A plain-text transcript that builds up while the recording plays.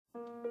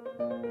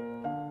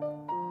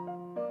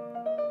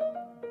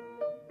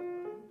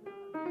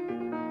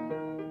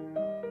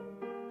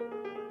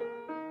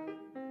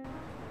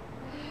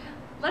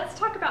Let's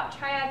talk about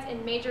triads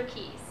in major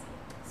keys.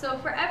 So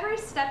for every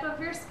step of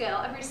your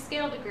scale, every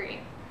scale degree,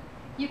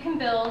 you can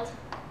build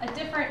a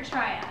different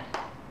triad.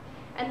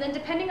 And then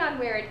depending on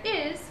where it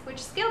is, which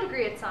scale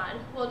degree it's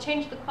on, will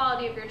change the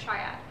quality of your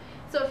triad.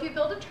 So if you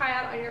build a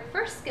triad on your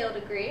first scale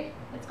degree,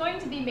 it's going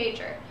to be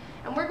major.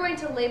 And we're going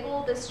to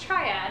label this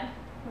triad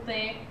with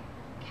a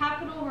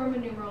capital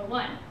Roman numeral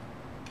 1.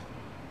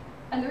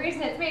 And the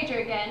reason it's major,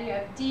 again, you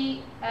have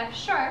D, F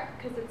sharp,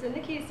 because it's in the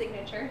key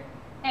signature,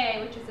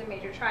 A, which is a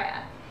major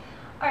triad.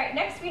 All right,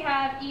 next we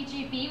have E,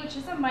 G, B, which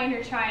is a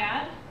minor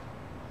triad.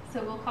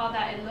 So we'll call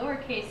that a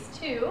lowercase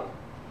 2.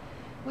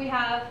 We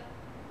have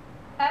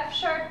F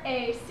sharp,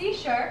 A, C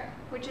sharp,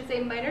 which is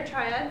a minor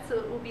triad, so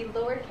it will be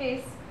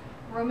lowercase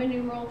Roman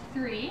numeral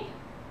 3.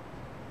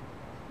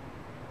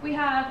 We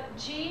have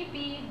G,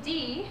 B,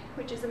 D,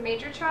 which is a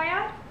major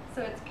triad,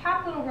 so it's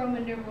capital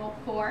Roman numeral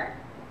 4.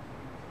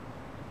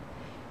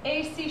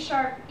 A, C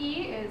sharp,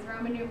 E is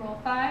Roman numeral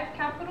 5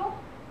 capital.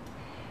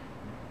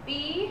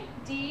 B,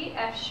 D,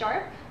 F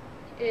sharp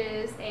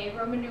is a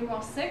Roman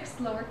numeral 6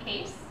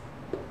 lowercase.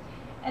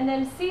 And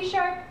then C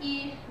sharp,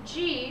 E,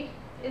 G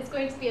is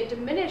going to be a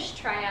diminished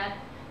triad,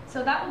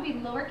 so that will be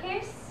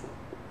lowercase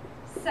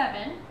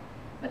 7,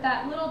 with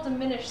that little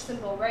diminished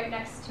symbol right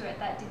next to it,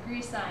 that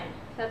degree sign.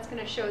 That's going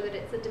to show that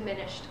it's a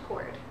diminished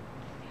chord.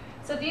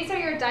 So these are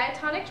your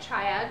diatonic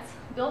triads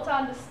built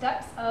on the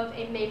steps of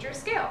a major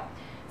scale.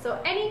 So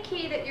any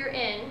key that you're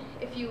in,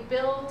 if you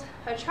build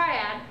a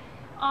triad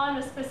on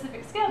a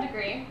specific scale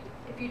degree,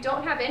 if you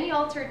don't have any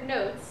altered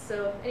notes,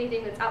 so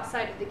anything that's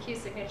outside of the key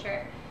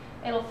signature,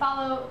 it'll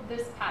follow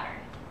this pattern.